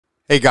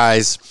Hey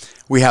guys,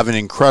 we have an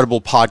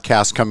incredible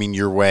podcast coming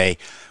your way.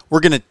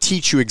 We're going to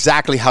teach you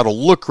exactly how to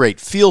look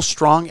great, feel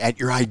strong at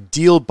your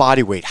ideal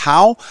body weight.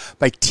 How?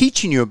 By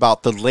teaching you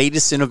about the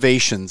latest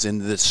innovations and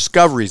the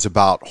discoveries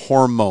about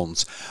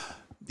hormones,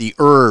 the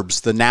herbs,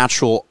 the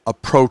natural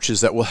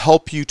approaches that will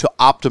help you to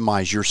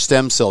optimize your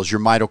stem cells, your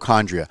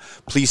mitochondria.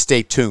 Please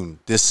stay tuned.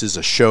 This is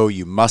a show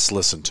you must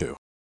listen to.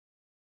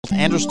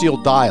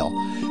 Androstenediol,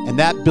 and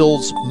that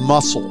builds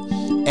muscle.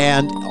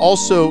 And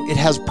also it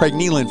has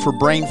pregnenolone for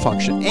brain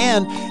function.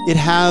 And it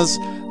has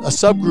a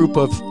subgroup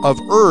of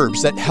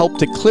herbs that help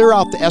to clear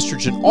out the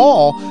estrogen,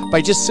 all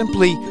by just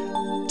simply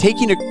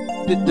taking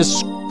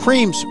this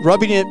creams,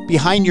 rubbing it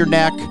behind your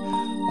neck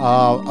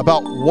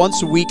about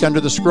once a week under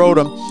the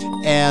scrotum.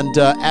 And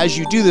as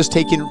you do this,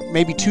 taking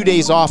maybe 2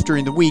 days off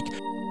during the week.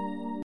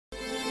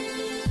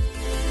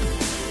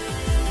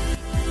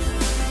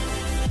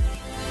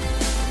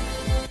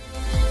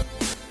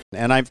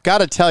 And I've got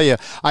to tell you,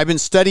 I've been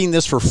studying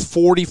this for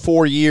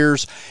 44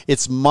 years.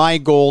 It's my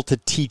goal to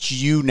teach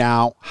you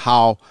now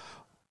how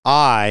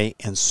I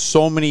and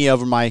so many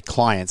of my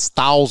clients,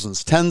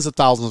 thousands, tens of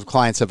thousands of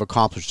clients have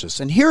accomplished this.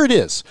 And here it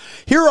is.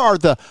 Here are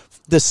the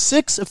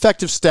 6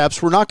 effective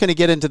steps. We're not going to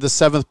get into the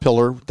 7th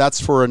pillar.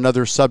 That's for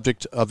another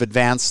subject of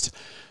advanced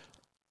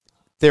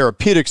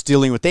therapeutics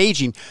dealing with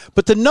aging.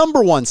 But the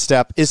number 1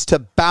 step is to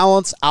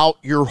balance out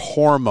your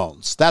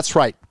hormones. That's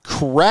right.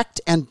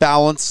 Correct and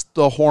balance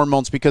the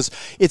hormones, because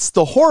it's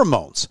the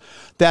hormones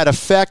that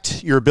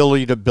affect your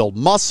ability to build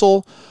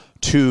muscle,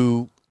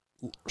 to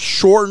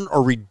shorten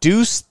or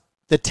reduce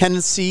the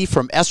tendency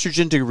from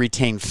estrogen to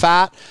retain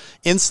fat,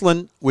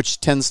 insulin, which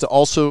tends to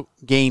also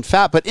gain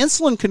fat. But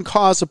insulin can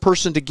cause a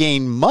person to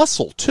gain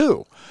muscle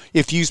too,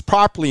 if used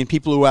properly in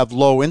people who have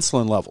low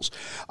insulin levels.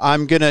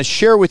 I'm going to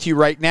share with you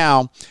right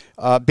now,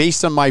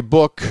 based on my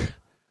book,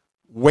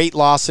 Weight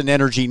Loss and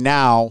Energy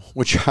Now,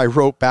 which I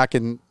wrote back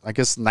in, I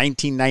guess,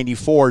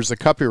 1994 is the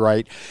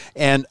copyright,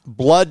 and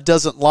Blood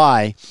Doesn't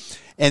Lie.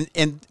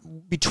 And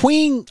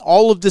between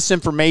all of this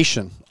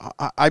information,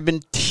 I've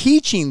been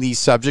teaching these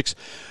subjects,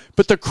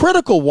 but the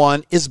critical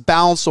one is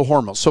balance the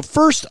hormones. So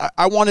first,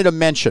 I wanted to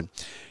mention,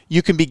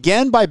 you can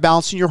begin by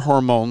balancing your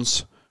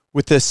hormones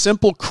with a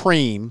simple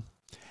cream,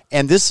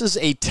 and this is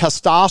a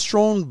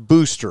testosterone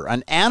booster,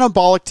 an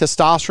anabolic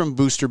testosterone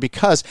booster,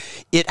 because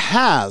it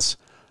has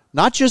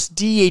not just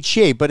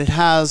DHEA, but it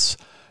has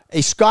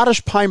a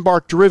Scottish pine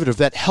bark derivative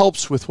that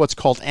helps with what's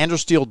called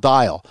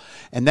androstenediol,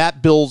 and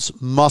that builds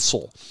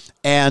muscle.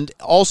 And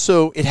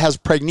also it has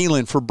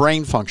pregnenolone for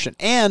brain function.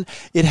 And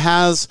it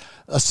has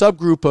a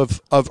subgroup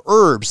of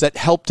herbs that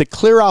help to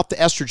clear out the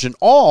estrogen,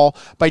 all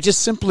by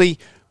just simply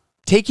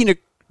taking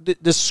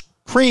this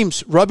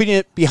creams, rubbing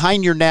it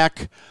behind your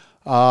neck,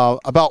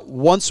 about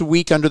once a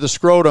week under the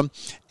scrotum.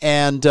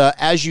 And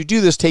as you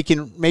do this,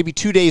 taking maybe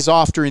 2 days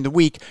off during the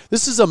week,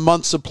 this is a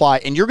month's supply.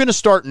 And you're going to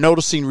start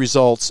noticing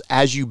results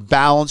as you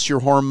balance your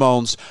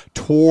hormones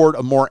toward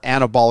a more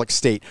anabolic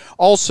state.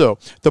 Also,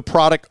 the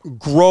product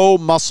Grow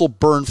Muscle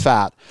Burn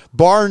Fat.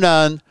 Bar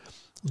none,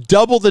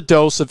 double the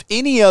dose of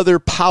any other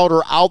powder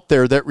out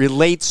there that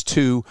relates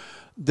to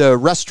the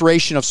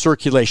restoration of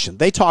circulation.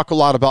 They talk a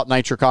lot about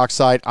nitric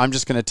oxide. I'm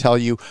just going to tell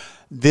you,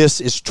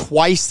 this is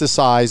twice the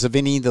size of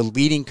any of the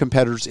leading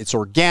competitors. It's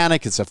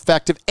organic, it's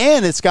effective,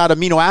 and it's got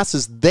amino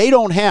acids they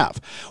don't have,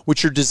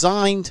 which are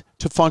designed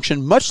to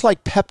function much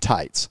like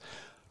peptides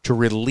to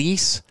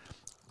release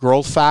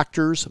growth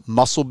factors,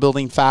 muscle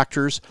building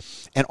factors,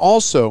 and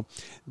also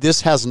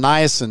this has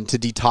niacin to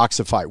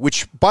detoxify,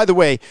 which, by the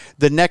way,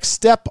 the next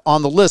step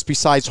on the list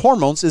besides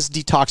hormones is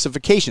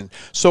detoxification.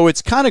 So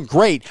it's kind of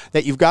great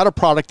that you've got a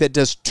product that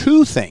does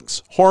 2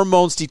 things,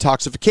 hormones,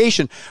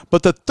 detoxification,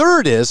 but the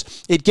third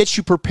is it gets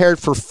you prepared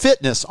for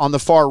fitness on the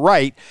far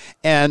right,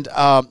 and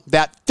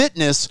that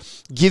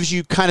fitness gives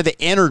you kind of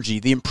the energy,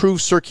 the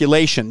improved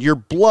circulation. Your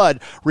blood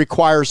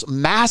requires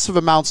massive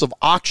amounts of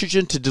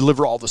oxygen to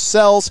deliver all the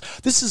cells.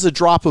 This is a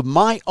drop of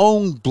my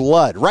own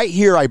blood. Right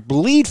here, I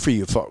bleed for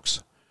you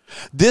folks.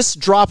 This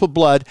drop of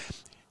blood,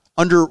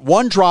 under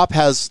 1 drop,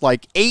 has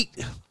like 8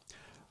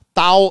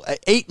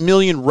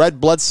 million red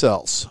blood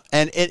cells.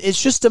 And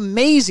it's just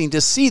amazing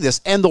to see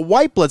this. And the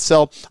white blood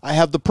cell, I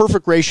have the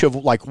perfect ratio of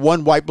like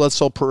 1 white blood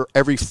cell per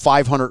every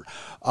 500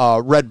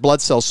 red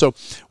blood cells. So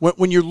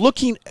when you're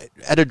looking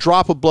at a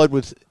drop of blood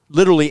with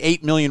literally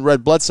 8 million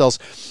red blood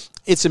cells,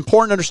 it's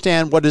important to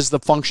understand what is the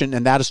function,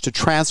 and that is to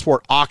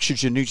transport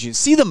oxygen nutrients.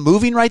 See them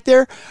moving right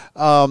there?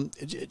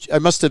 I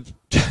must have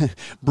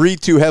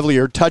breathed too heavily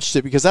or touched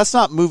it, because that's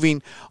not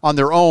moving on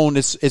their own.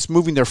 It's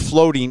moving, they're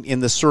floating in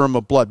the serum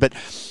of blood. But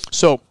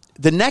so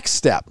the next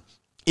step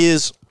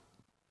is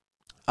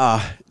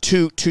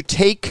to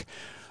take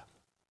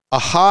a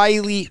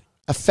highly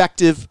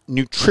effective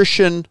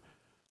nutrition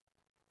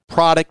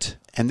product,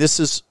 and this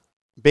is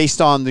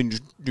based on the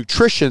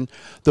nutrition.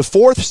 The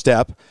 4th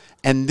step,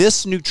 and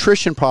this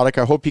nutrition product,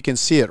 I hope you can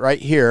see it right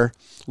here.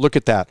 Look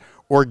at that.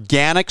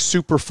 Organic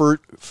superfood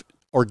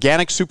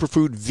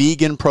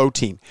vegan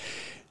protein.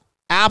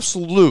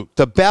 Absolute,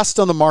 the best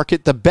on the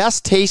market, the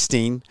best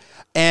tasting,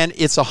 and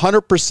it's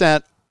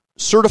 100%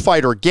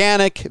 certified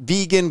organic,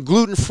 vegan,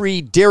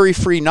 gluten-free,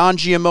 dairy-free,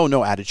 non-GMO,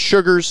 no added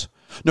sugars,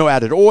 no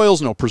added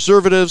oils, no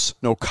preservatives,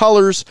 no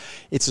colors.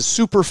 It's a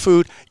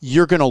superfood.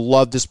 You're going to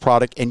love this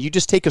product. And you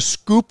just take a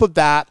scoop of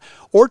that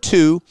or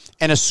two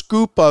and a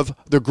scoop of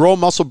the Grow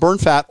Muscle Burn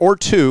Fat or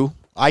two.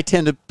 I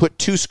tend to put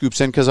 2 scoops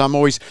in because I'm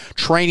always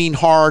training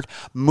hard,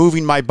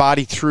 moving my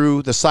body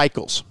through the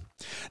cycles.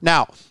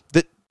 Now,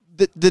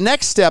 the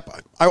next step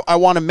I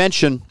want to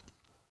mention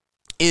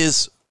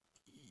is,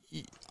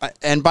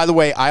 and by the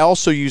way, I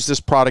also use this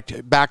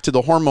product back to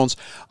the hormones.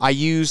 I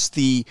use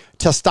the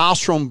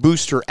Testosterone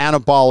Booster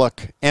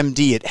Anabolic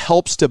MD. It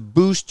helps to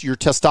boost your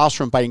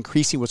testosterone by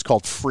increasing what's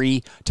called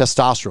free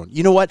testosterone.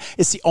 You know what?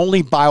 It's the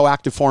only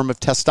bioactive form of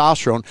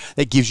testosterone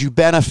that gives you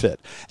benefit.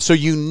 So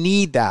you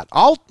need that.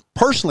 I'll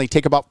personally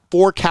take about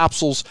 4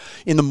 capsules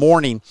in the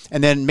morning,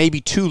 and then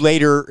maybe 2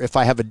 later if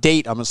I have a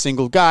date. I'm a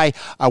single guy.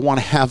 I want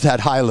to have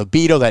that high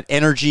libido, that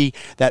energy,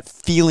 that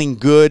feeling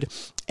good.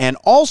 And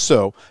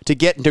also, to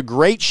get into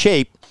great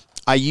shape,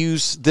 I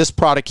use this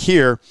product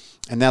here,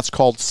 and that's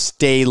called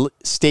Stay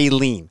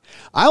Lean.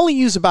 I only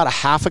use about a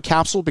half a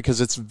capsule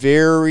because it's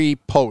very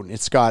potent.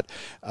 It's got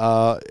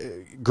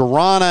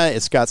guarana,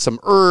 it's got some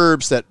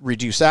herbs that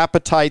reduce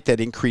appetite, that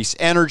increase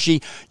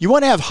energy. You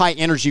want to have high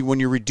energy when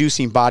you're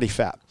reducing body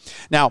fat.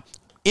 Now,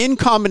 in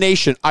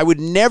combination, I would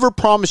never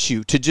promise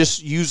you to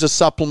just use a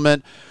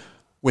supplement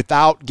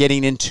without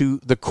getting into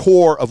the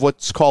core of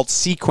what's called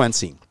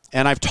sequencing.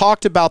 And I've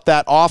talked about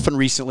that often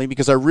recently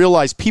because I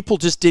realized people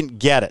just didn't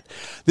get it.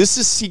 This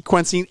is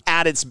sequencing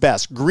at its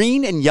best.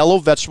 Green and yellow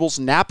vegetables,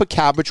 Napa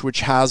cabbage,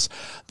 which has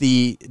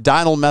the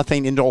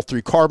diethylmethane indole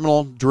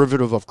 3-carbinol,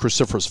 derivative of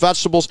cruciferous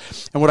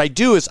vegetables. And what I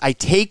do is I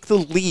take the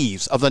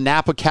leaves of the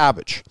Napa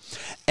cabbage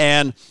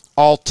and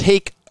I'll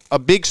take a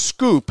big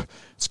scoop.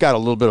 It's got a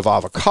little bit of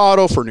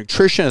avocado for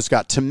nutrition. It's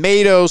got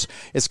tomatoes.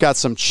 It's got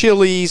some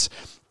chilies.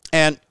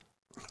 And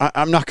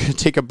I'm not going to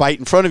take a bite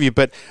in front of you,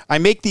 but I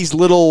make these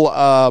little,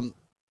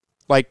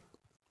 like,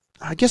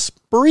 I guess,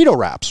 burrito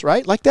wraps,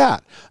 right? Like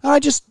that. And I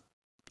just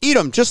eat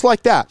them just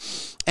like that.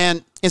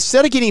 And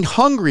instead of getting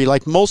hungry,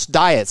 like most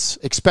diets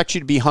expect you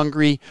to be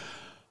hungry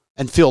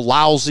and feel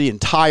lousy and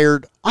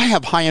tired, I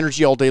have high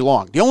energy all day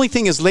long. The only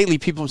thing is lately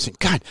people are saying,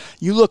 God,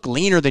 you look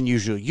leaner than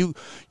usual. You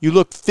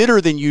look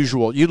fitter than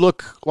usual. You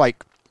look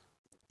like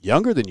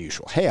younger than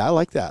usual. Hey, I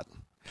like that.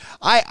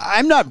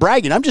 I'm not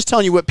bragging. I'm just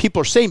telling you what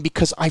people are saying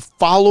because I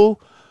follow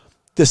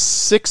the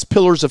 6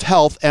 pillars of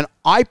health, and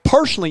I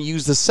personally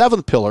use the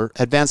 7th pillar,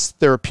 advanced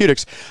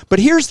therapeutics. But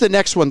here's the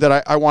next one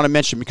that I want to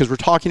mention because we're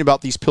talking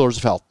about these pillars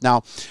of health.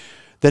 Now,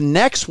 the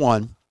next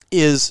one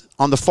is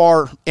on the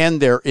far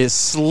end there is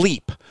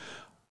sleep.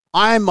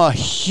 I'm a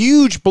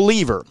huge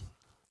believer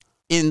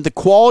in the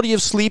quality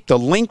of sleep, the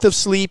length of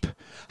sleep,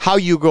 how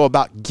you go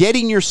about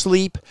getting your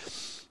sleep,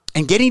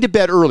 and getting to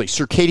bed early,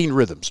 circadian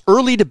rhythms.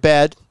 Early to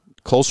bed,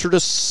 closer to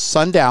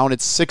sundown.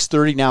 It's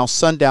 6:30 now,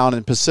 sundown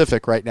in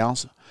Pacific right now,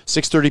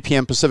 6:30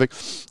 p.m. Pacific,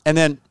 and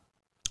then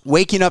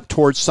waking up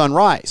towards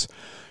sunrise.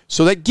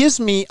 So that gives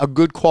me a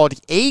good quality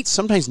 8,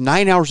 sometimes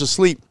 9 hours of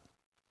sleep,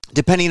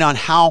 depending on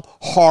how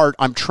hard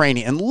I'm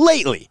training. And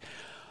lately,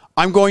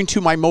 I'm going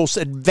to my most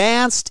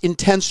advanced,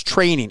 intense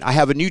training. I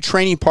have a new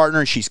training partner,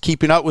 and she's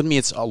keeping up with me.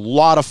 It's a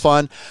lot of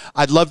fun.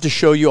 I'd love to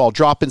show you. I'll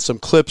drop in some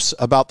clips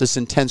about this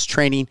intense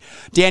training.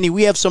 Danny,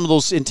 we have some of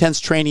those intense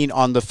training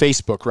on the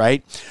Facebook,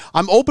 right?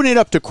 I'm opening it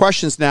up to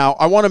questions now.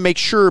 I want to make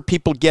sure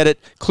people get it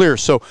clear.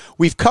 So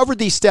we've covered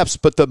these steps,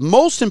 but the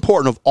most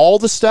important of all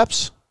the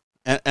steps,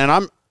 and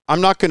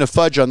I'm not going to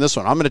fudge on this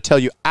one. I'm going to tell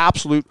you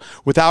absolute,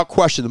 without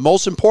question, the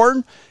most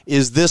important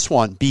is this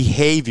one,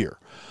 behavior.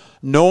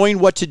 Knowing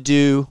what to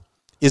do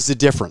is the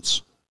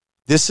difference.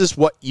 This is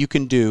what you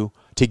can do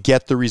to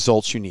get the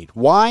results you need.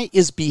 Why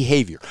is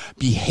behavior?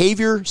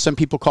 Behavior, some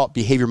people call it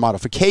behavior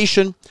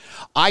modification.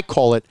 I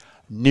call it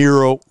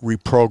neuro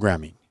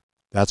reprogramming.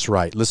 That's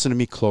right. Listen to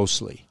me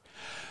closely.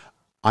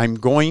 I'm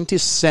going to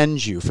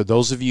send you, for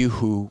those of you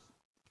who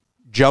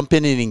jump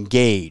in and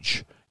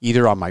engage,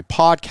 either on my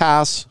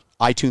podcast,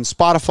 iTunes,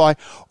 Spotify,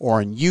 or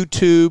on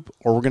YouTube,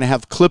 or we're going to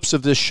have clips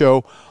of this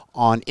show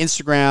on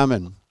Instagram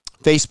and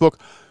Facebook.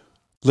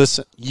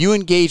 Listen, you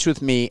engage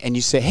with me and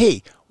you say,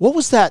 hey, what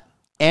was that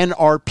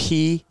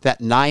NRP, that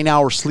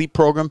 9-hour sleep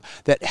program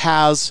that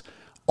has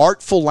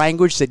artful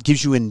language that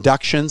gives you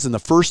inductions in the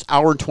first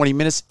hour and 20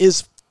 minutes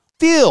is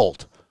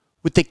filled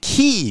with the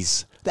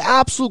keys, the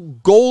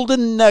absolute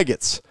golden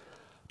nuggets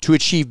to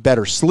achieve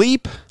better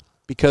sleep.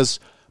 Because,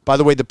 by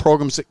the way, the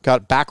program's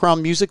got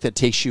background music that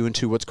takes you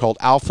into what's called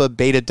alpha,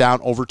 beta, down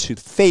over to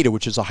theta,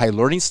 which is a high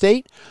learning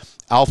state.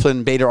 Alpha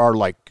and beta are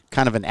like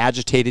kind of an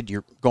agitated,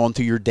 you're going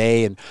through your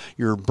day and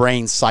your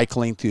brain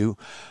cycling through.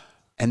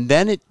 And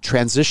then it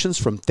transitions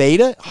from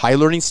theta, high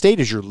learning state,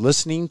 as you're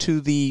listening to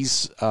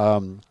these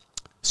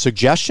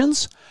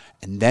suggestions.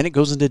 And then it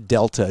goes into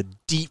delta, a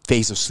deep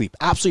phase of sleep.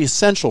 Absolutely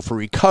essential for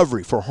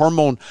recovery, for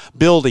hormone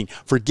building,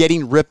 for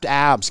getting ripped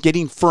abs,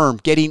 getting firm,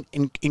 getting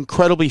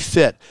incredibly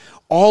fit.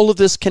 All of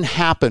this can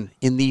happen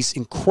in these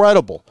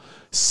incredible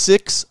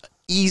 6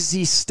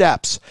 easy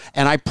steps.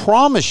 And I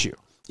promise you,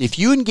 If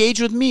you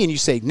engage with me and you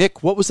say,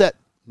 Nick, what was that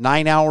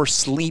 9-hour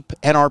sleep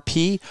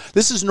NRP?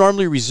 This is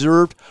normally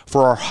reserved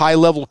for our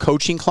high-level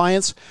coaching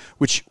clients,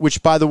 which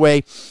by the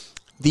way,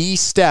 these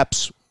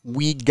steps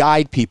we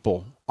guide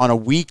people on a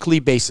weekly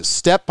basis,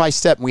 step by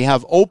step. We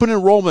have open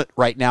enrollment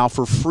right now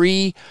for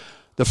free,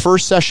 the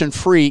first session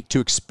free, to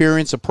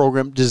experience a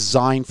program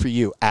designed for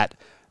you at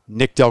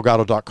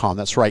nickdelgado.com.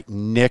 That's right,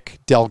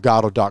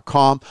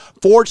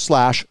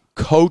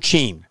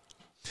 nickdelgado.com/coaching.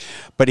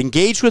 But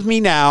engage with me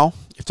now.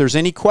 If there's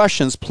any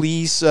questions,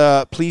 please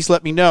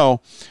let me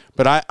know.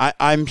 But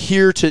I'm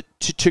here to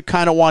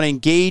kind of want to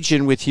engage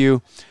in with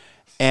you.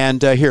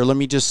 And here, let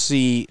me just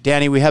see.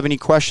 Danny, we have any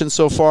questions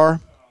so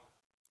far?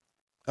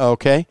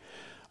 Okay.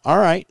 All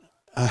right.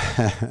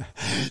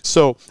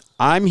 So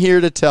I'm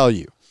here to tell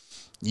you,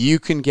 you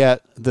can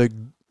get the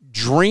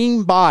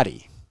dream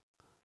body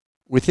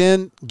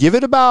within, give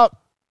it about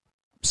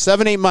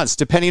 7-8 months,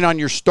 depending on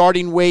your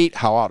starting weight,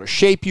 how out of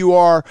shape you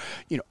are,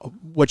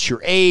 what's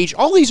your age.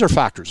 All these are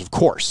factors, of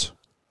course.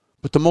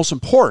 But the most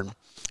important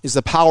is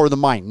the power of the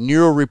mind,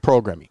 neuro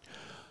reprogramming.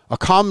 A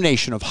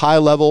combination of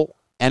high-level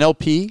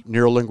NLP,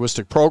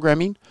 neuro-linguistic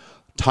programming,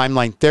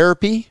 timeline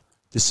therapy.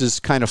 This is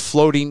kind of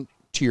floating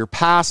to your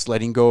past,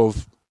 letting go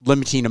of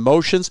limiting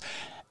emotions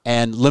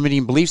and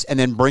limiting beliefs, and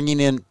then bringing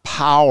in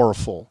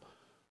powerful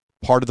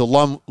part of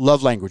the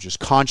love languages,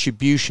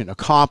 contribution,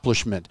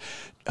 accomplishment,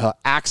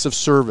 acts of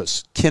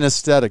service,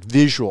 kinesthetic,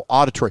 visual,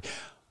 auditory.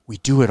 We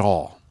do it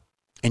all.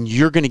 And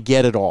you're going to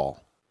get it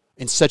all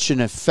in such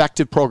an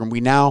effective program.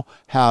 We now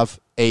have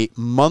a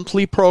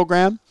monthly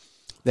program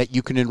that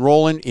you can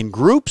enroll in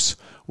groups.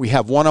 We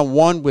have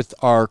one-on-one with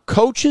our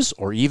coaches,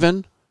 or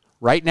even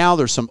right now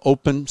there's some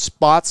open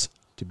spots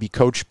to be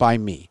coached by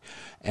me.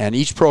 And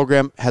each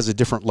program has a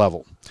different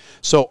level.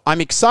 So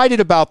I'm excited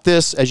about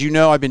this. As you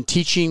know, I've been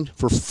teaching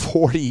for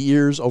 40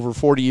 years, over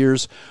 40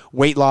 years,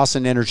 weight loss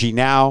and energy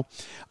now.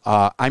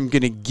 I'm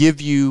going to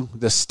give you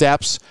the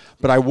steps,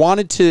 but I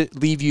wanted to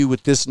leave you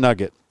with this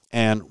nugget,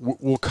 and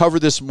we'll cover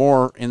this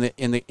more in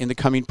the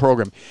coming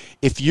program.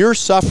 If you're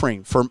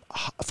suffering from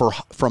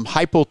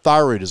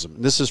hypothyroidism,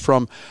 this is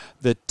from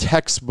the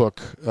textbook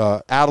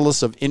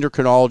Atlas of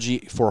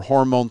Endocrinology for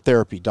Hormone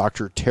Therapy,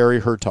 Dr.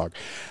 Terry Hertog.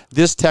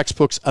 This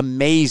textbook's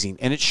amazing,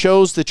 and it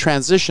shows the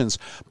transitions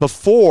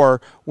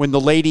before, when the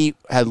lady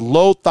had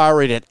low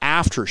thyroid, and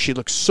after. She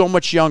looks so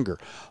much younger.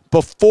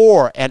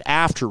 Before and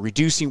after,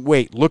 reducing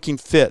weight, looking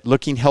fit,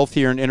 looking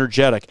healthier and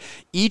energetic.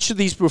 Each of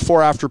these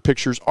before-after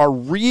pictures are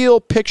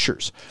real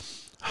pictures.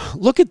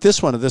 Look at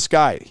this one of this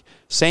guy.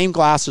 Same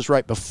glasses,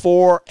 right?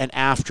 Before and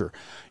after.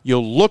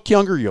 You'll look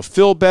younger, you'll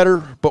feel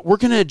better, but we're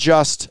going to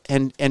adjust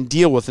and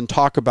deal with and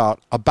talk about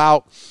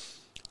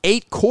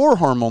 8 core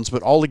hormones,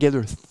 but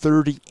altogether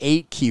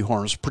 38 key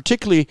hormones,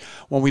 particularly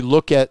when we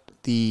look at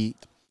the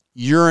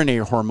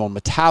urinary hormone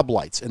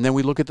metabolites, and then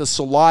we look at the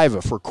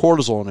saliva for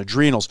cortisol and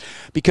adrenals,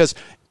 because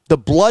the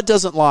blood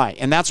doesn't lie.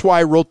 And that's why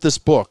I wrote this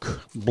book,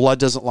 Blood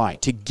Doesn't Lie,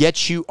 to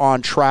get you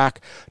on track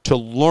to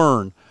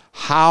learn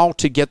how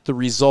to get the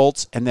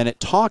results. And then it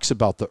talks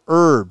about the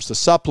herbs, the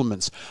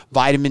supplements,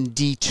 vitamin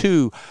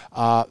D2,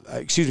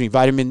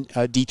 vitamin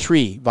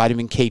D3,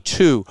 vitamin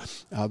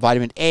K2,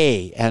 vitamin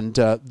A, and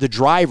the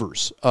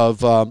drivers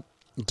of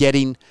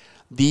getting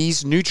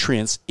these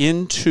nutrients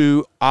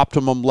into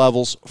optimum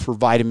levels for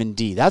vitamin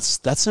D.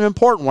 That's an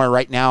important one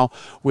right now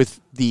with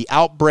the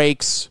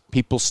outbreaks,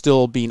 people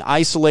still being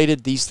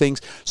isolated, these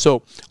things.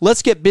 So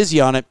let's get busy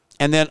on it.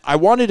 And then I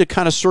wanted to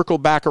kind of circle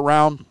back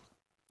around,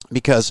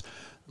 because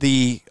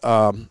the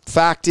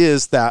fact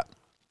is that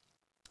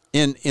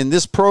in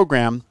this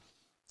program,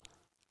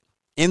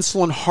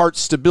 insulin heart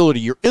stability,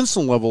 your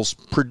insulin levels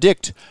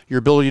predict your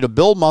ability to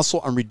build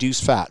muscle and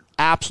reduce fat.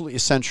 Absolutely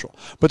essential.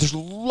 But there's a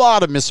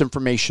lot of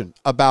misinformation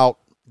about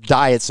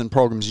diets and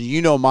programs. You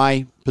know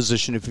my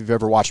position if you've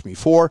ever watched me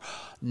before.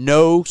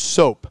 No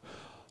soap,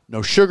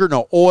 no sugar,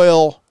 no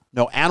oil,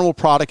 no animal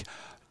product,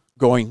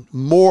 going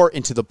more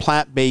into the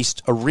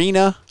plant-based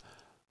arena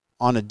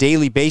on a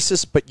daily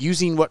basis, but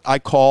using what I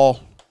call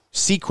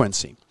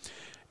sequencing.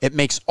 It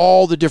makes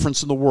all the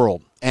difference in the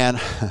world. And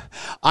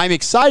I'm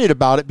excited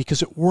about it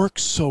because it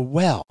works so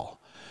well.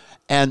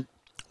 And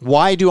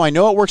why do I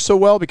know it works so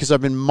well? Because I've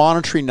been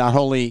monitoring not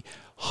only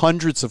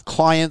hundreds of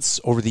clients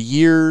over the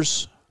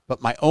years,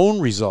 but my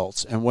own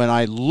results. And when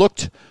I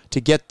looked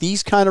to get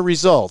these kind of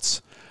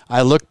results,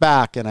 I look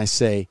back and I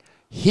say,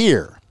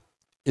 here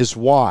is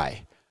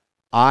why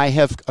I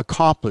have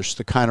accomplished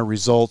the kind of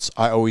results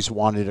I always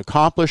wanted to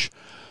accomplish,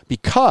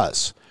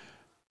 because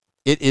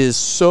it is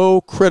so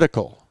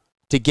critical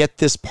to get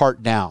this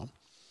part down.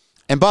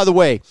 And by the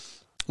way,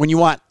 when you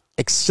want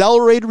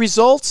accelerated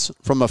results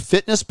from a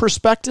fitness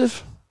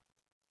perspective,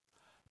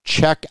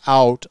 check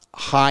out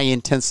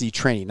high-intensity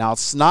training. Now,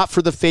 it's not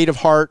for the faint of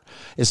heart.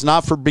 It's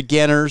not for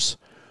beginners.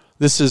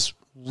 This is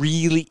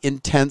really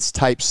intense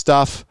type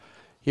stuff.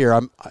 Here,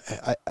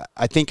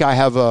 I think I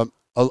have a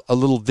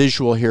little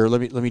visual here.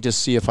 Let me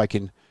just see if I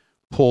can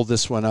pull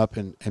this one up,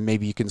 and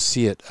maybe you can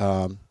see it.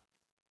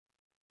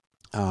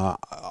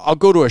 I'll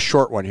go to a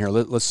short one here.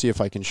 Let's see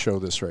if I can show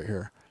this right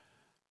here.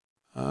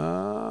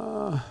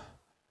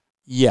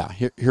 Yeah,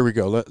 here we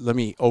go. Let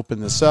me open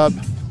this up.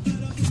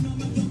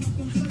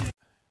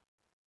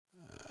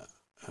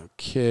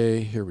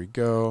 Okay, here we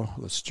go.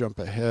 Let's jump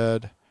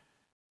ahead.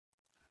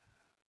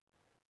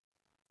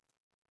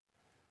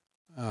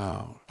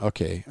 Oh,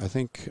 okay. I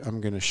think I'm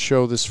going to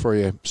show this for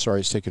you. Sorry,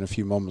 it's taking a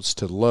few moments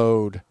to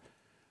load.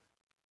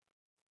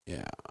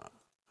 Yeah.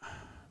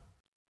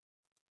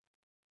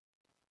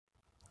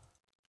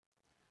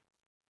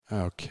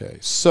 Okay,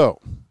 so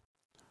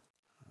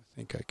I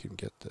think I can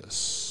get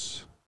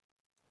this.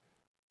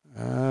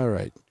 All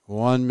right,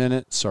 1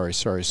 minute. Sorry.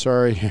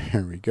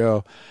 Here we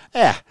go.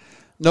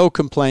 No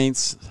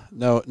complaints,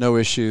 no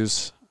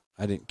issues.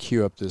 I didn't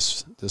queue up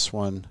this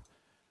one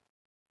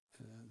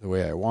the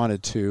way I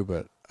wanted to,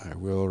 but I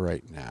will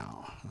right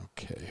now.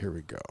 Okay, here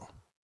we go.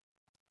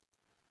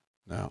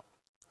 Now,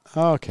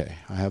 okay,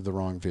 I have the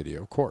wrong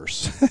video, of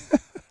course.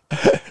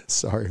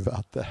 Sorry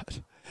about that.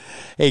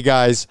 Hey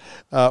guys,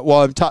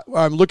 while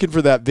I'm looking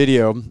for that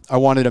video, I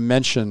wanted to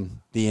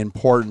mention the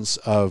importance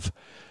of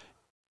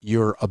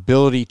your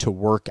ability to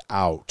work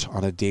out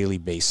on a daily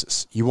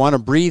basis. You want to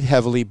breathe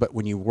heavily, but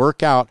when you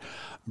work out,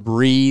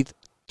 breathe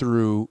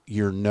through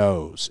your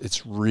nose.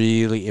 It's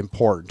really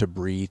important to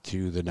breathe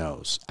through the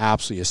nose.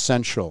 Absolutely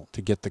essential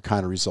to get the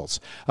kind of results.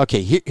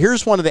 Okay,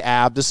 here's one of the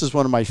abs. This is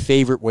one of my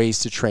favorite ways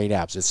to train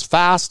abs. It's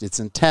fast, it's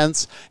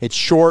intense, it's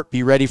short.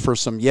 Be ready for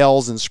some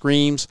yells and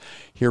screams.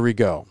 Here we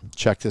go.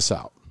 Check this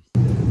out.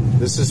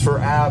 This is for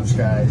abs,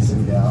 guys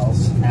and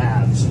gals.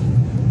 Abs.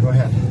 Go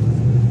ahead.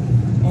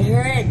 It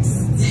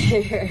hurts.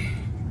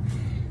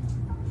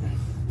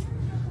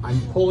 I'm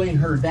pulling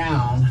her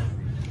down,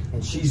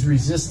 and she's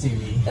resisting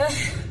me.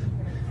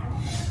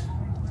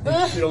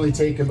 It should only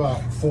take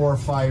about 4 or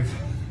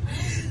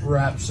 5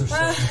 reps or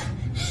so.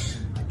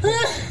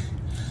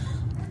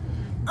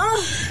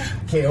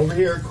 Okay, over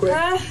here, quick.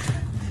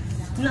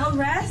 No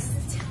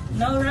rest.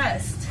 No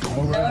rest.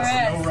 No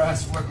rest. No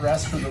rest. What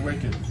rest for the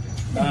wicked?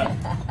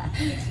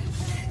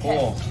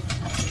 Pull.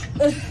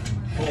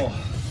 Pull.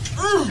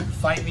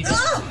 Fight me.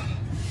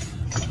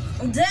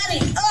 Daddy.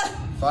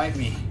 Fight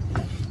me.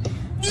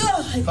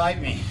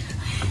 Fight me.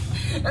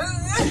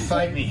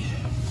 Fight me.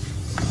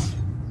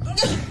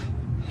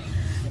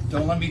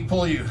 Don't let me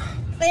pull you.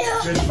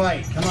 Good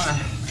fight. Come on.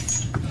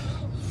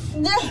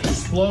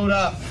 Explode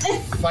up.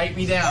 Fight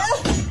me down.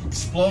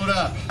 Explode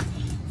up.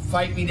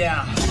 Fight me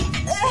down.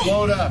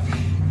 Explode up.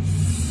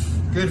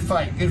 Good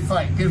fight. Good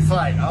fight. Good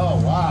fight. Oh,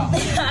 wow.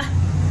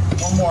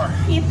 One more.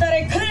 You thought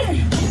I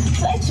couldn't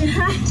fight you,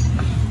 huh?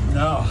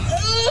 No.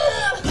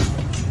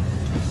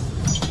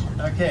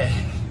 Okay.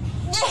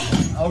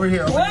 Over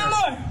here. Over One here.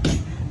 more.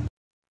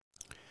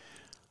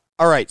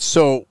 All right.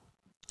 So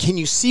can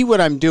you see what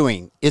I'm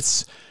doing?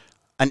 It's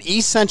an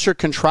eccentric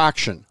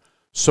contraction.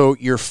 So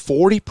you're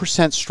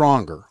 40%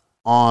 stronger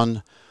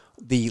on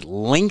the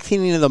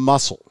lengthening of the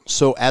muscle.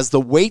 So as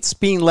the weight's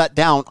being let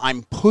down,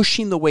 I'm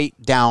pushing the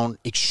weight down,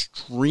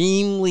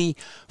 extremely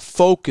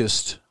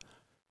focused,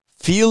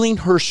 feeling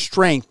her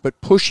strength,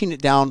 but pushing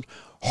it down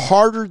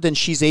harder than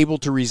she's able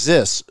to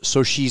resist.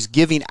 So she's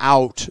giving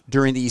out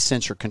during the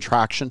eccentric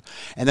contraction.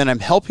 And then I'm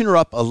helping her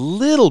up a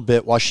little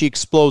bit while she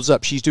explodes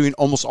up. She's doing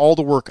almost all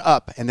the work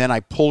up, and then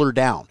I pull her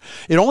down.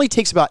 It only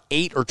takes about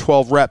 8 or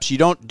 12 reps. You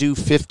don't do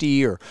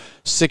 50 or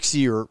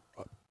 60 or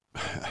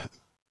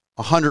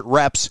 100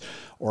 reps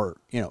or,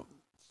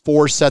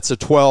 4 sets of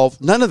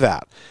 12. None of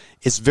that.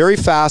 It's very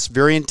fast,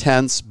 very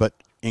intense, but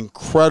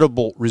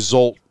incredible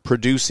result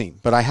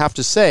producing. But I have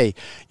to say,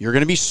 you're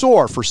going to be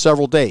sore for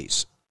several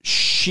days.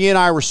 She and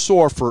I were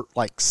sore for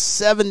like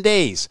 7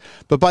 days,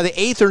 but by the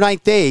 8th or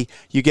 9th day,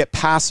 you get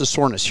past the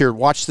soreness. Here,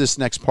 watch this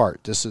next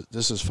part. This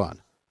is fun.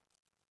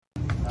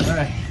 All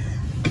right.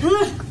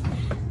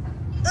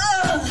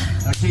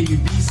 Okay, you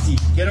beastie,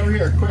 get over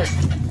here quick.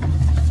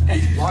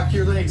 Lock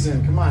your legs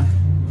in. Come on.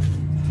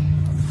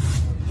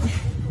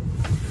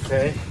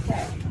 Okay.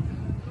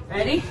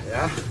 Ready?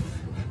 Yeah.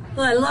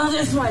 Oh, I love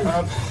this one.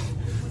 Up.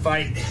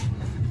 Fight.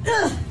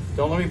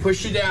 Don't let me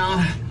push you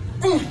down.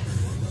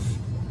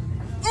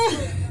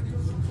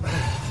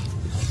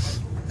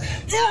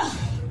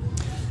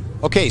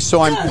 Okay,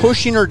 so I'm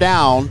pushing her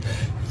down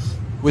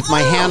with my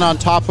hand on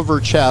top of her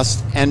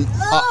chest and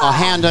a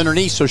hand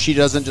underneath so she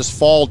doesn't just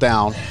fall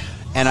down.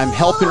 And I'm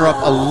helping her up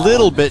a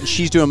little bit, and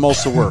she's doing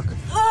most of the work.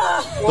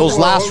 Those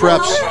last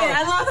reps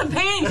I love the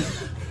pain.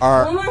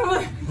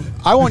 are,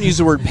 I won't use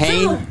the word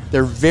pain,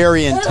 they're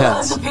very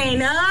intense.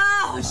 Pain.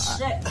 Oh,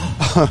 shit.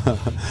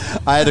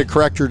 I had to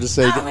correct her to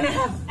say, I'm going to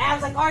have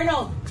abs like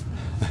Arnold.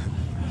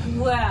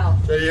 Wow.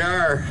 there you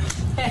are.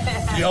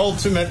 The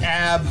ultimate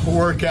ab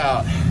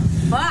workout.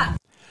 Fuck.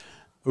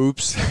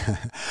 Oops.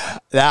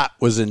 That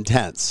was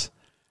intense.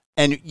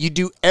 And you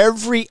do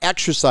every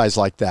exercise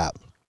like that.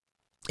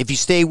 If you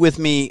stay with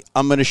me,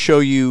 I'm going to show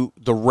you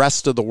the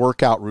rest of the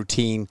workout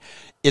routine.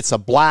 It's a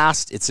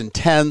blast. It's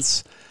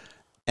intense.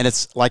 And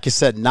it's, like I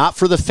said, not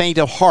for the faint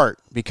of heart,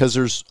 because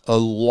there's a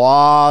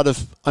lot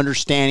of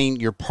understanding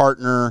your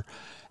partner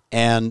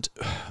and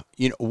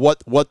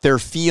what they're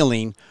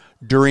feeling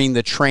during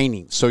the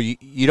training. So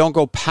you don't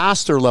go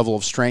past their level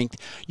of strength.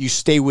 You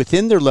stay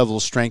within their level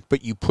of strength,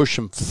 but you push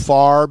them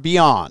far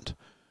beyond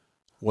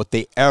what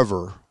they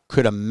ever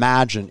could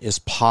imagine is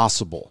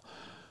possible.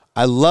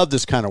 I love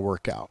this kind of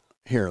workout.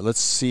 Here, let's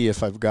see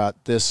if I've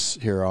got this.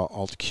 Here,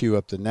 I'll queue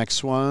up the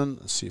next one.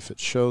 Let's see if it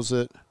shows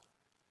it.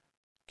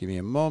 Give me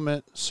a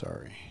moment.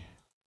 Sorry.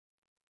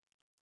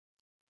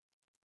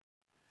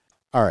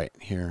 All right,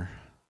 here.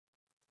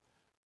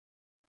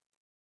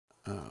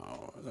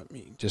 Oh, let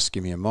me just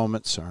give me a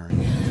moment. Sorry.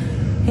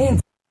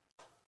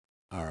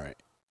 All right.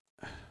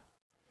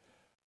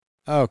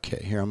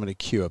 Okay, here, I'm going to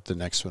queue up the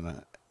next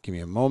one. Give me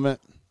a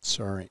moment.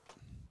 Sorry.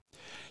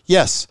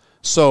 Yes,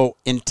 so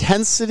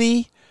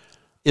intensity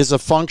is a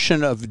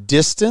function of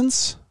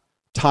distance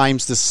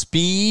times the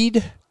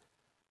speed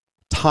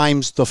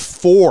times the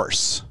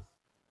force.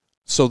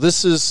 So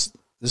this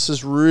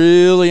is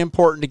really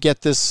important to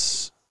get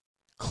this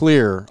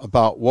clear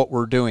about what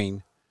we're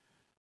doing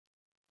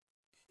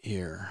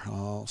here.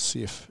 I'll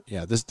see if,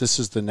 yeah, this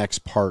is the next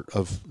part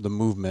of the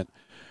movement.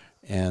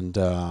 And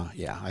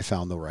yeah, I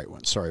found the right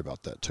one. Sorry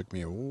about that. Took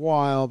me a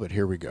while, but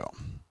here we go.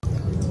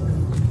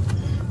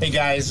 Hey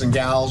guys and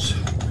gals,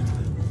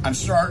 I'm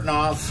starting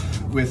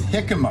off with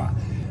jicama.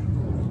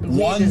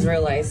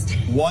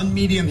 One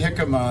medium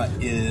jicama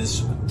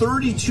is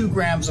 32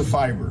 grams of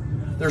fiber.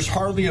 There's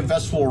hardly a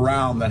vegetable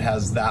around that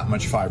has that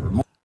much fiber.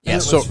 Yeah,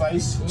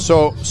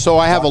 so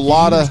I have a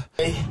lot of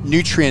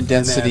nutrient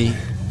density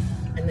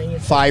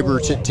fiber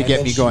to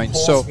get me going.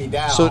 So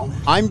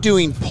I'm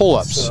doing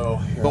pull-ups,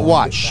 but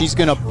watch, she's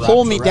gonna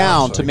pull me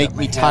down to make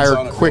me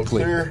tired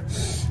quickly.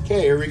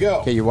 Okay, here we go.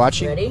 Okay, you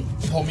watching? Ready?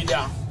 Pull me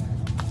down.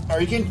 Or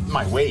you can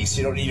my waist.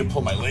 You don't need to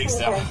pull my legs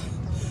down.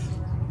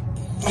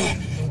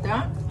 Like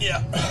that?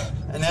 Yeah.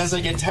 And as I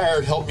get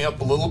tired, help me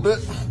up a little bit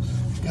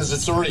because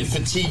it's already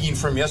fatiguing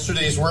from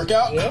yesterday's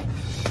workout. Yep.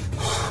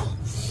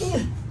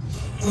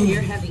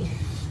 You're heavy.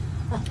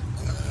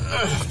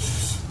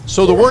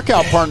 So the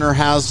workout partner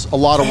has a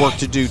lot of work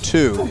to do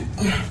too.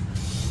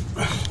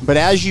 But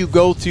as you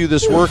go through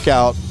this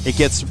workout, it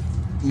gets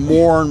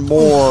more and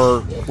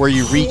more where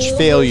you reach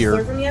failure.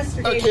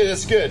 Okay,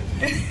 that's good.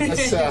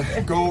 Let's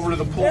go over to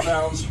the pull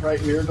downs right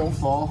here. Don't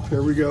fall.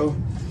 Here we go.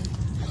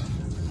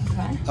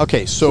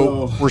 Okay,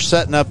 so we're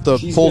setting up the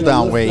pull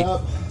down weight.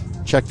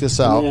 Check this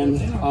out.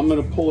 And I'm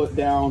going to pull it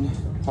down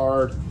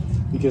hard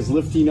because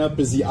lifting up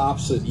is the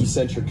opposite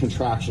eccentric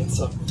contraction.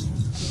 So,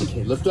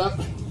 okay, lift up.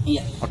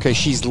 Yeah. Okay,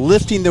 she's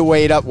lifting the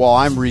weight up while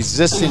I'm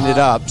resisting it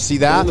up. See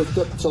that?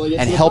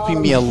 And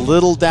helping me a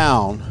little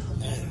down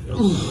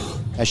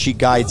as she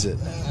guides it.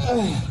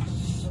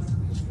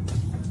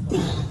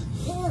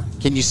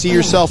 Can you see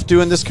yourself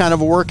doing this kind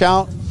of a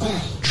workout?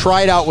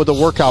 Try it out with a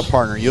workout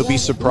partner. You'll be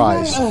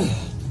surprised.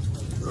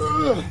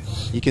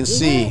 You can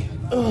see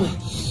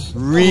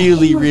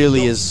really,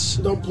 really is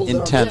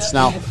intense.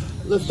 Now,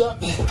 lift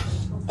up.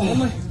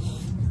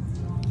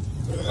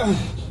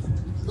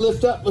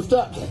 Lift up, lift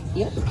up.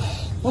 Yep.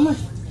 One more.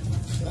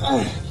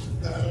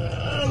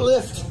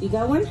 Lift. You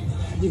got one?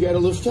 You got to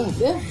lift up.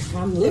 Yeah,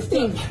 I'm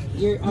lifting.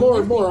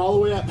 More, all the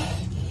way up.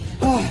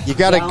 you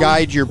got to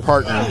guide your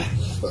partner.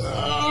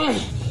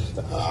 Okay.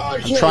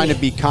 I'm trying to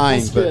be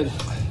kind, That's but good.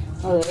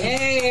 All right.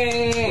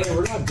 Hey.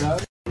 We're not done.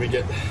 We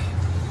get.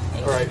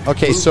 All right.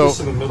 okay. Move So this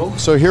in the middle.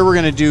 so here we're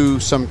gonna do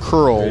some There you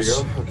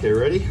curls. go. Okay,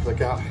 ready?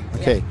 Look out.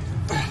 Okay.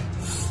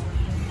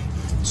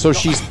 So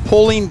she's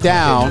pulling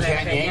down.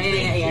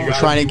 Yeah. We're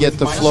trying to get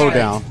the flow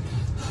down.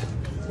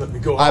 Let me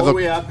go I have all the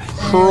way a up.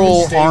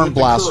 curl Stay arm with the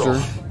blaster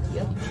curl.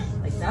 Yep.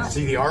 Like that.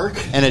 See the arc?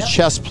 and a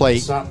chest plate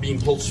It's not being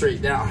pulled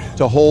straight down.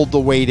 to hold the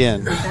weight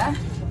in. Like that.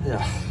 Yeah.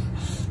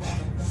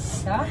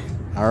 Like that.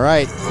 All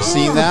right, you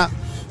seeing that?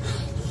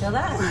 Feel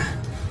that?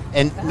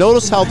 And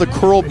notice how the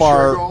curl Sure, go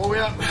bar, all the way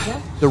up.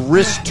 the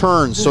wrist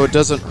turns so it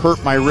doesn't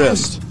hurt my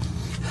wrist.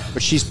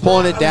 But she's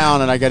pulling it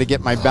down, and I got to get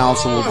my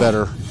balance a little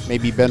better.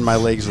 Maybe bend my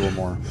legs a little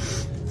more.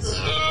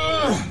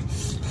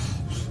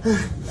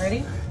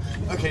 Ready?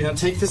 Okay, now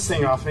take this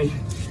thing off me.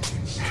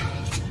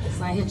 It's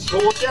not hitch.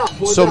 Pull it down.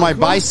 Pull it So down. my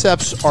Come on.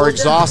 biceps Pull are it down.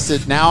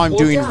 exhausted. Now I'm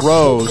Pull it doing down.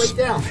 rows, Pull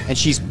it down. and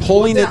she's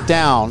pulling Pull it it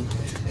down.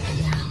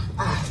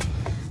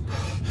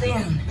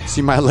 Damn.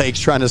 See my legs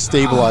trying to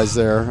stabilize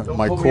there, Don't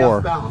my pull me off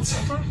core. balance.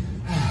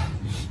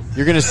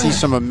 You're going to see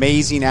some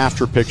amazing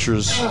after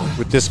pictures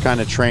with this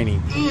kind of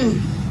training.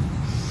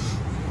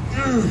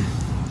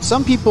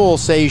 Some people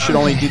say you should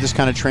only do this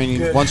kind of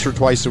training once or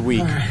twice a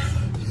week. All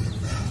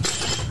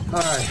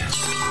right.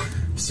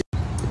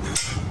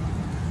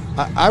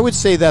 I would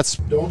say that's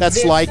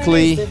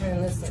likely.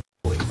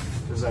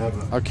 Because I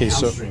have a Okay,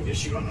 so hamstring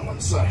issue on the one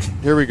side.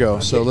 here we go.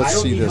 So I let's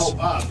don't see need this.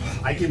 help up.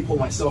 I can pull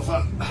myself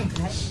up.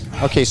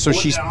 Okay, so Pull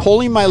it she's down.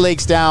 pulling my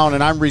legs down,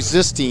 and I'm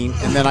resisting,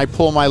 and then I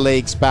pull my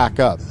legs back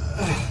up.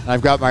 And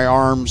I've got my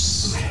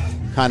arms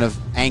kind of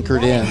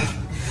anchored in.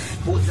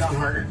 Pull it down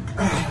harder.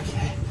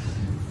 Okay.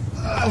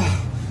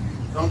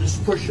 Don't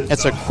just push it.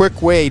 It's a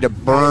quick way to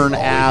burn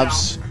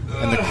abs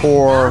and the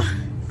core,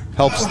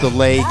 helps the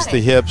legs, the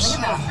hips.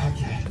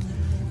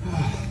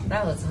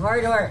 That was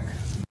hard work.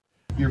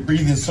 You're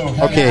breathing so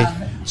heavy. Okay,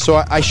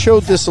 so I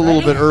showed this a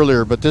little bit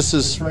earlier, but this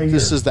is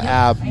the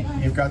ab.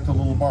 You've got the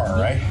little bar,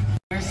 right?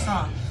 Very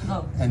strong.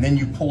 Go. And then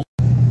you pull.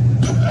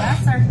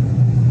 Yes, sir.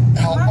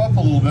 Help up a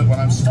little bit when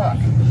I'm stuck.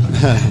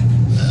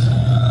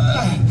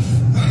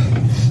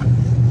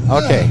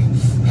 Okay.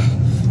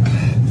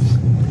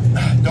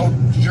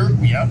 Don't jerk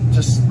me up.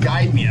 Just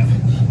guide me up.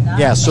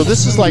 Yeah, so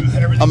this is like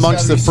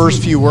amongst the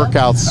first few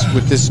workouts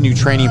with this new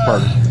training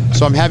partner.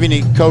 So I'm having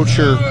to coach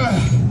her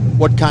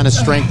what kind of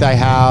strength I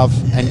have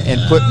and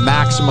put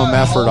maximum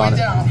effort on it.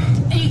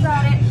 You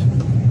got it.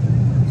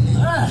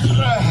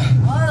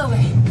 All the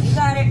way. You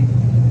got it.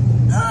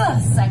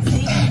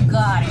 Sexy. You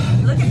got it.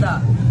 Look at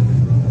that.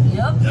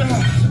 Yep.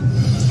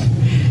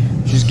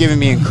 She's giving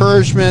me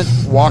encouragement,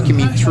 walking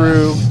me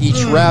through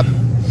each rep.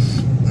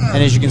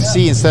 And as you can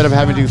see, instead of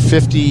having to do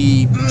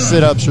 50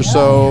 sit-ups or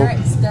so,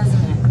 Hurts, doesn't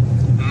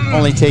it?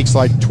 only takes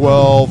like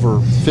 12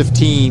 or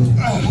 15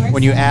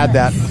 when you add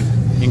that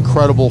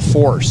incredible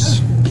force.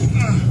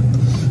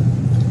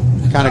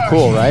 Kind of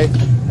cool, right?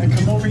 I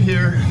come over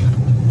here.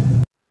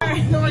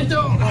 No, I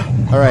don't.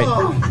 All right.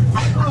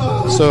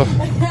 So,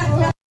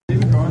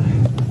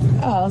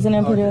 Oh, I was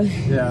gonna put it.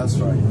 Yeah, that's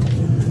right.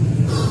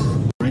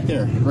 Right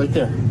there. Right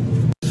there.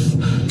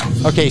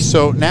 okay,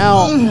 so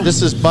now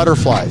this is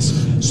butterflies.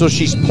 So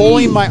she's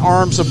pulling my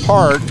arms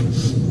apart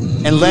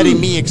and letting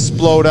me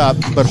explode up,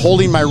 but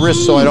holding my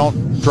wrist so I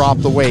don't drop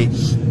the weight.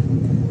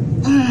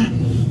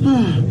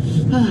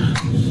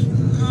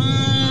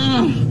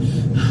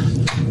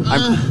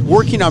 I'm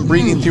working on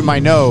breathing through my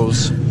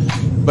nose,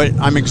 but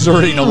I'm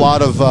exerting a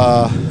lot of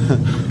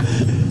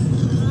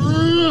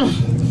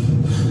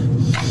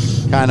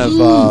kind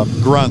of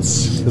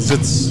grunts because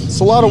it's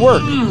a lot of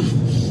work.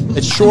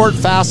 It's short,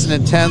 fast, and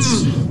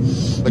intense,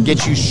 but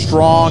gets you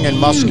strong and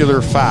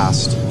muscular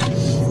fast.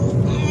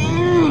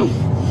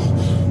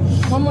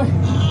 One more.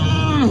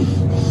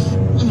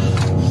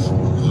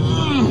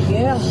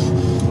 Yeah.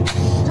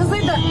 Just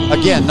like that.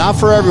 Again, not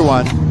for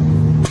everyone.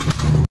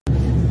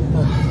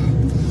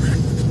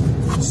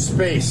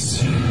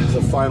 Space,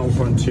 the final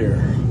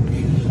frontier.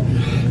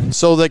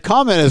 So the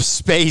comment of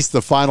space,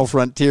 the final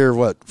frontier,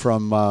 what,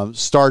 from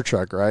Star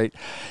Trek, right?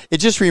 It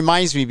just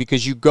reminds me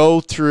because you go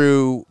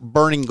through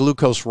burning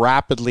glucose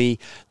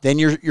rapidly, then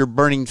you're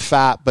burning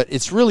fat, but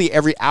it's really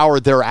every hour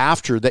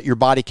thereafter that your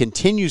body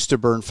continues to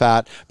burn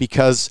fat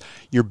because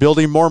you're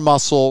building more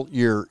muscle,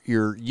 you're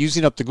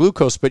using up the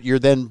glucose, but you're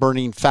then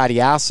burning fatty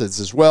acids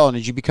as well. And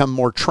as you become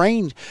more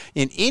trained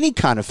in any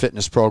kind of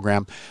fitness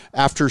program,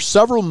 after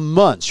several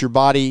months, your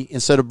body,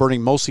 instead of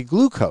burning mostly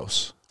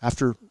glucose,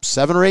 after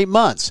 7 or 8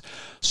 months,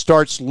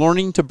 starts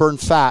learning to burn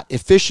fat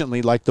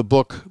efficiently, like the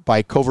book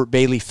by Covert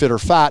Bailey, Fit or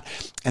Fat,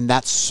 and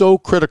that's so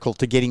critical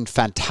to getting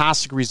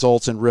fantastic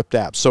results in ripped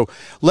abs. So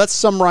let's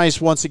summarize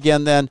once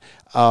again then.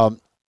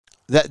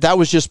 That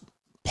was just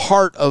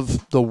part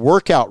of the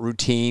workout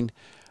routine,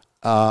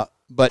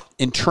 but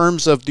in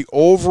terms of the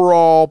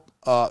overall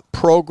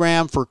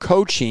program for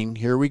coaching,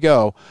 here we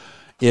go.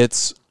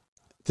 This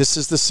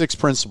is the 6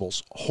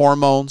 principles: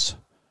 hormones,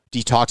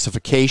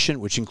 detoxification,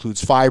 which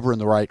includes fiber and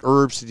the right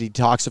herbs to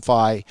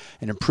detoxify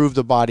and improve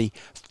the body.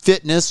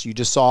 Fitness, you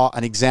just saw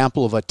an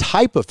example of a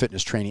type of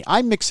fitness training.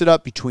 I mix it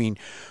up between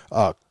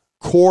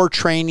core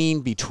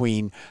training,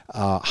 between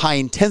high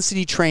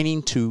intensity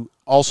training, to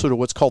also to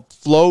what's called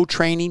flow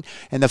training.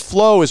 And the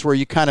flow is where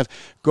you kind of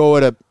go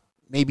at a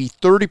maybe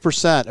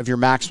 30% of your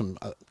maximum,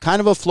 kind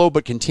of a flow,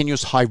 but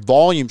continuous high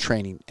volume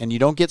training. And you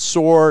don't get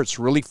sore. It's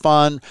really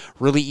fun,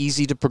 really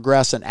easy to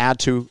progress and add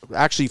to.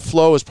 Actually,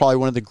 flow is probably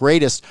one of the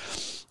greatest,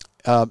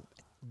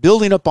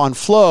 building up on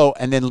flow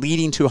and then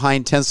leading to high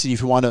intensity if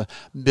you want to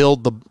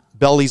build the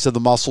bellies of the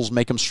muscles,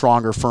 make them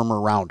stronger,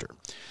 firmer, rounder.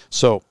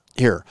 So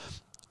here,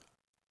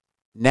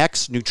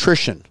 next,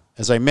 nutrition.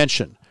 As I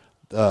mentioned,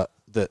 the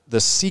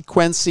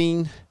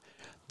sequencing,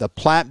 the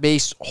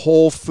plant-based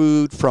whole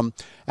food. From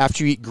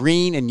after you eat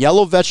green and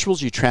yellow vegetables,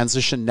 you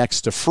transition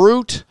next to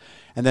fruit.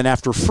 And then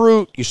after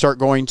fruit, you start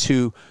going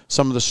to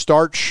some of the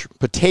starch,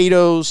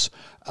 potatoes,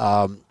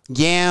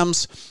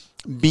 yams,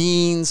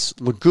 beans,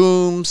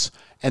 legumes,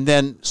 and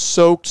then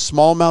soaked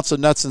small amounts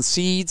of nuts and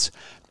seeds.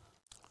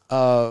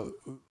 All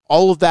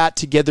of that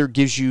together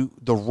gives you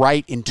the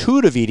right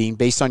intuitive eating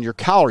based on your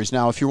calories.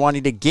 Now, if you're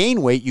wanting to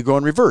gain weight, you go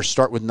in reverse.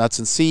 Start with nuts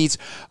and seeds,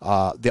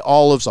 the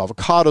olives,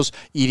 avocados,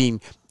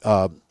 eating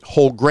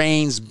whole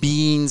grains,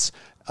 beans,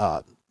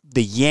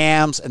 the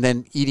yams, and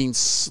then eating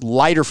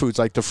lighter foods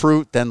like the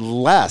fruit, then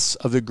less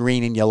of the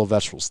green and yellow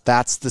vegetables.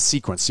 That's the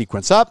sequence.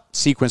 Sequence up,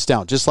 sequence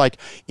down. Just like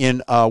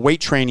in weight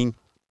training,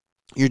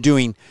 you're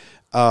doing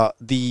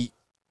the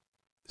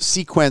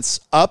sequence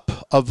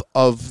up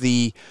of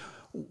the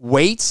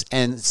weights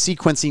and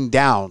sequencing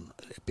down.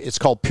 It's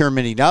called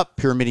pyramiding up,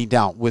 pyramiding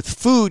down. With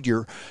food,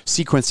 you're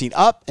sequencing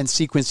up and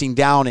sequencing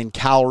down in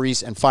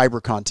calories and fiber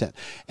content.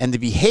 And the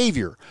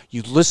behavior,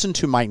 you listen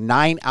to my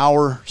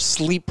 9-hour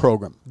sleep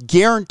program,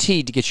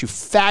 guaranteed to get you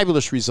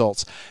fabulous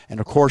results. And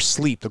of course,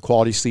 sleep, the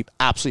quality of sleep,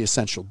 absolutely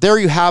essential. There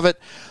you have it.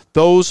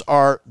 Those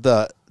are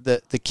the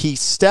the key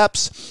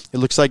steps. It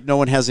looks like no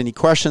one has any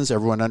questions.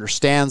 Everyone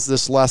understands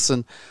this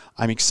lesson.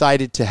 I'm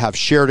excited to have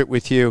shared it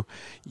with you.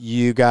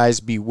 You guys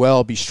be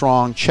well, be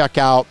strong. Check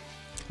out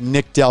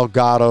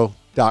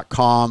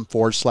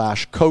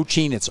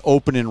nickdelgado.com/coaching. It's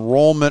open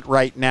enrollment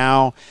right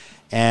now,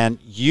 and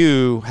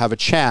you have a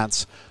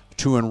chance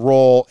to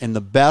enroll in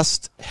the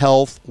best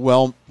health,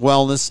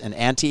 wellness, and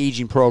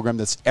anti-aging program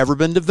that's ever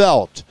been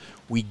developed.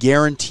 We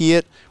guarantee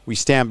it. We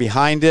stand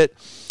behind it.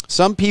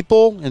 Some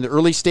people in the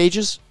early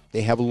stages,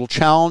 they have a little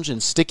challenge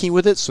in sticking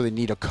with it, so they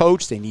need a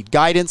coach, they need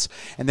guidance,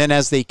 and then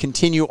as they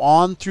continue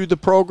on through the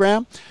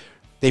program,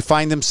 they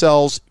find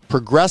themselves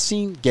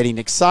progressing, getting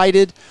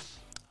excited.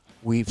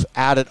 We've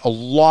added a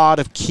lot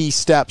of key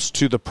steps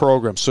to the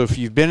program. So if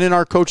you've been in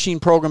our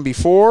coaching program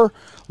before,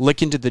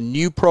 look into the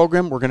new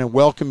program. We're going to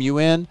welcome you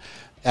in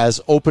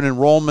as open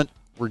enrollment.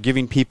 We're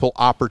giving people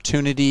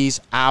opportunities,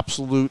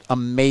 absolute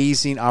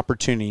amazing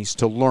opportunities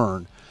to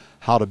learn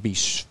how to be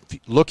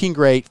looking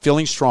great,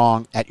 feeling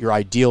strong at your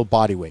ideal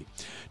body weight.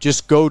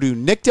 Just go to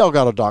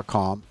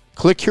nickdelgado.com,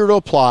 click here to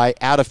apply,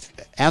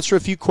 answer a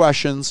few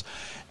questions,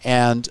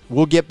 and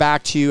we'll get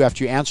back to you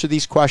after you answer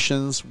these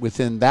questions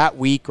within that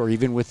week or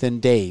even within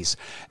days,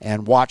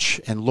 and watch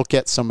and look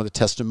at some of the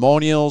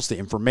testimonials, the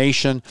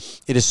information.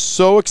 It is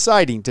so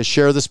exciting to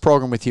share this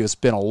program with you. It's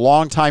been a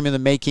long time in the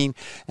making,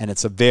 and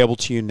it's available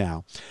to you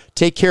now.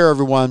 Take care,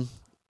 everyone.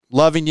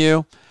 Loving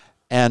you.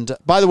 And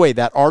by the way,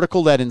 that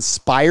article that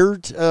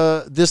inspired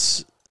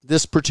this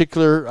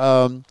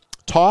particular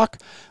talk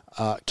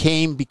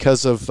came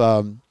because of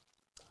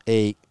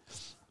a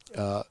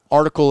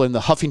article in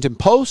the Huffington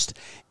Post,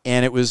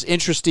 and it was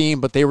interesting,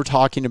 but they were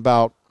talking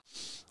about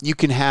you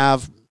can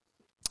have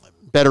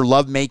better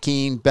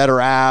lovemaking, better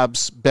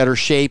abs, better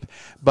shape,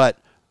 but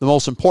the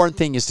most important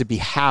thing is to be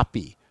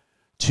happy,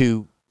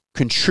 to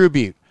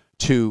contribute,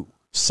 to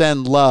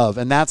send love,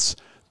 and that's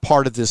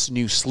part of this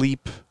new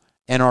Sleep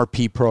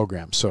NRP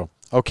program. So,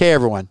 okay,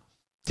 everyone.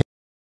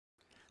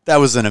 That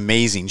was an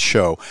amazing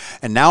show.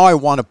 And now I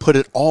want to put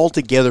it all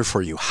together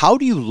for you. How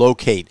do you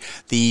locate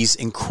these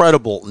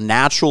incredible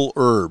natural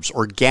herbs,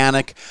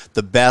 organic,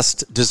 the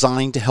best,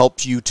 designed to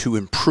help you to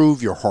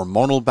improve your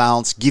hormonal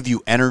balance, give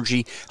you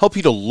energy, help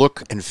you to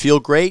look and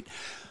feel great?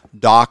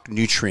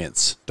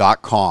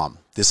 DocNutrients.com.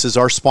 This is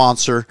our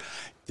sponsor.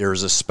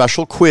 There's a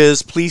special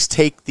quiz. Please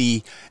take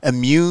the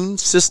immune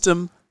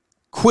system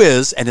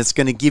quiz, and it's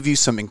going to give you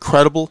some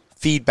incredible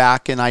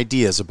feedback and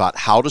ideas about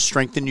how to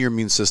strengthen your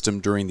immune system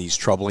during these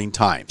troubling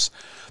times.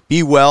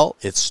 Be well.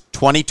 It's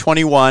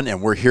 2021,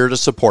 and we're here to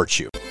support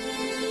you.